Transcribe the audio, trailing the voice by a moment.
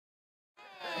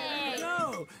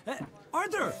you.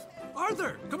 Arthur!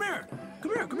 Arthur! Come here!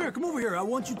 Come here, come here, come over here. I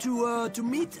want you to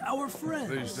meet our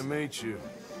friends. Pleased to meet you.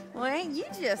 Well, ain't you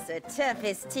just the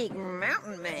toughest teak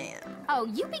mountain man? Oh,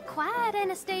 you be quiet,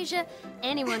 Anastasia.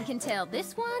 Anyone can tell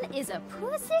this one is a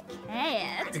pussy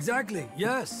cat. Exactly,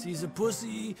 yes, he's a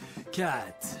pussy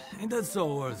cat. Ain't that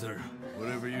so, Arthur?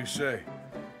 Whatever you say.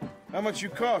 How much you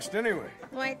cost, anyway?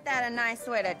 Well, ain't that a nice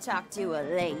way to talk to a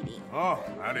lady? Oh,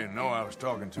 I didn't know I was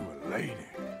talking to a lady.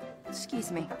 Excuse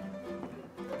me.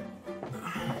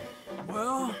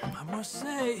 Well, I must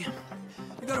say,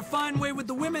 you got a fine way with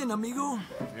the women, amigo.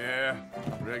 Yeah,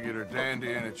 regular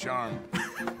dandy and a charm.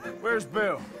 Where's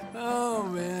Bill? Oh,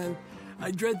 man,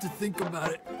 I dread to think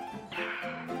about it.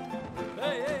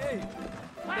 Hey, hey, hey!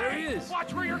 There he is!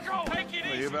 Watch where you're going! Take it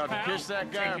easy, Are you about to pal. kiss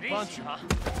that guy and punch him?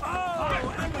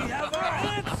 Oh, and we have our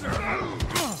answer!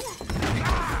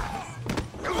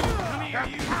 Come here,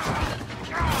 you!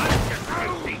 Let's just get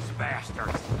these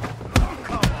bastards!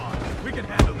 Come on, we can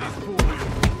handle this for you.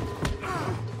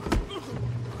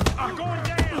 I'm going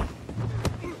down!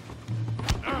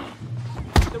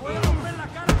 Te voy a romper la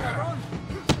cara, cabrón!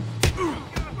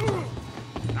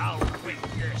 I'll beat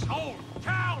this whole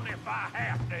town if I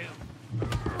have to.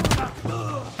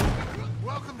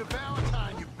 Welcome to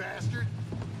Valentine, you bastard.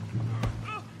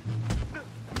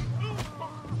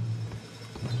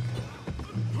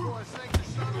 You want to thank your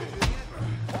son, idiot?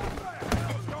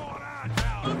 What's going on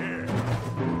down here?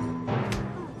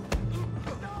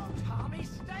 No, Tommy,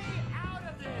 stay out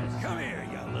of this! Come here,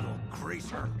 you little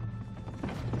greaser.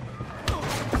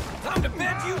 Time to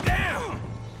bed you down!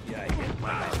 Yeah, you get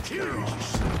my kills, you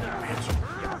son of a bitch.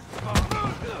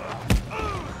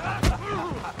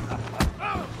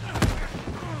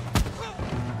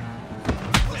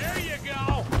 There you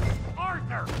go!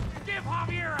 Arthur, give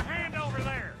Javier a hand over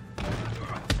there!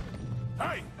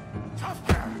 Hey, tough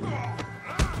guy!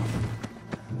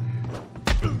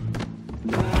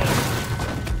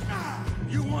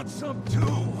 You want some too,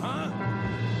 huh?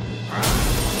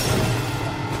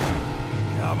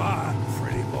 Come on,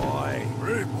 pretty boy.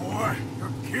 Pretty boy?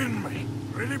 You're kidding me.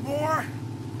 Pretty boy?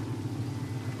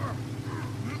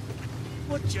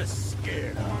 What you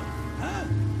scared of, huh?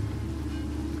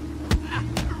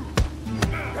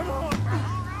 Come on!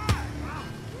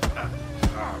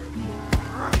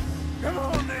 Come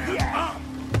on there! Yeah.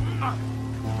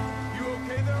 You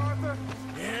okay there, Arthur?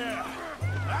 Yeah.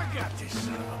 I got this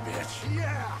son of a bitch.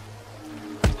 Yeah.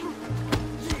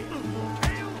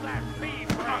 Kill that feed,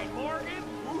 Ray Morgan!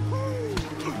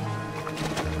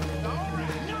 All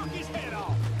right, knock his head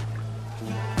off!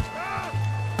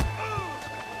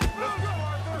 Let's go,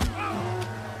 Arthur!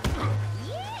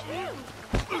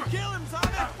 Kill him,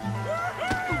 Simon!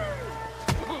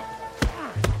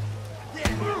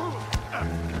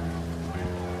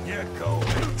 You're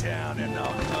going down in the mud.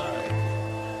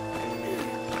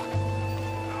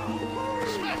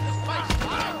 Smack his face,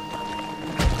 Lyle.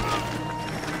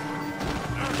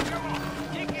 Come on,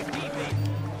 take his teeth in.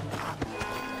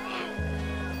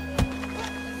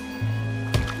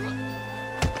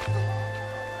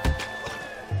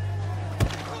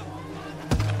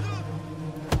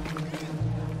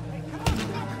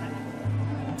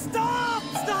 Stop!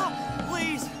 Stop!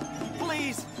 Please!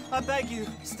 Please! I beg you,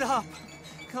 stop.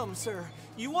 Come, sir.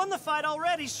 You won the fight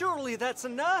already. Surely that's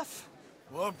enough.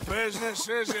 What business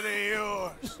is it of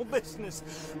yours? No business.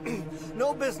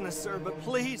 No business, sir, but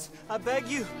please, I beg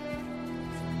you.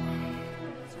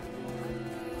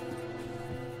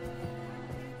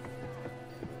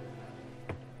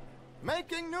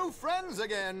 Making new friends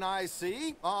again, I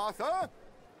see, Arthur.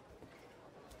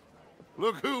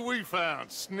 Look who we found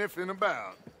sniffing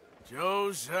about.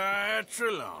 Josiah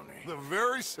Trelawney. The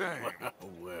very same.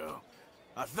 Well,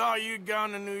 I thought you'd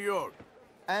gone to New York.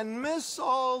 And miss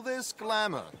all this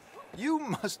glamour. You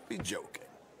must be joking.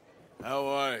 How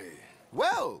are you?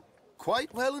 Well,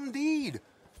 quite well indeed.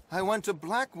 I went to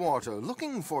Blackwater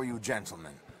looking for you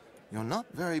gentlemen. You're not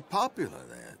very popular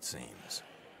there, it seems.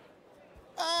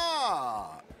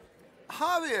 Ah,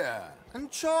 Javier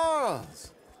and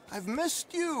Charles. I've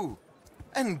missed you.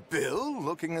 And Bill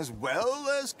looking as well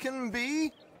as can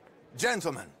be.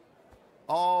 Gentlemen,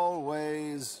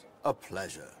 always a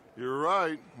pleasure. You're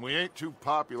right. We ain't too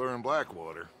popular in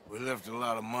Blackwater. We left a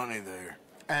lot of money there.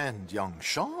 And young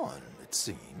Sean, it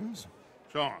seems.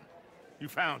 Sean, you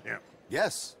found him.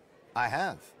 Yes, I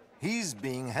have. He's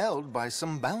being held by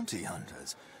some bounty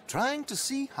hunters, trying to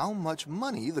see how much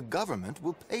money the government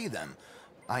will pay them.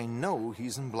 I know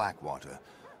he's in Blackwater,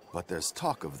 but there's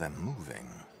talk of them moving.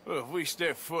 Well, if we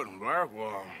step foot in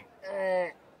Blackwater...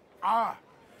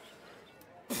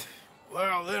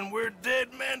 Well, then we're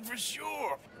dead men for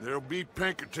sure. There'll be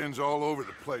Pinkertons all over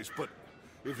the place, but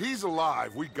If he's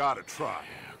alive, we gotta try.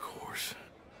 Yeah, of course.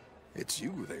 It's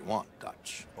you they want,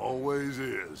 Dutch. Always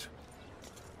is.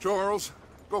 Charles,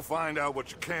 go find out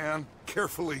what you can,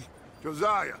 carefully.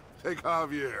 Josiah, take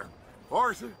Javier.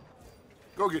 Arthur,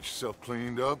 go get yourself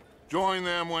cleaned up. Join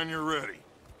them when you're ready.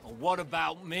 Well, what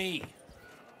about me?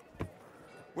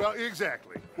 Well,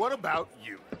 exactly. What about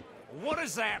you? What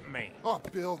does that mean? Oh,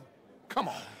 Bill, come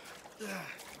on.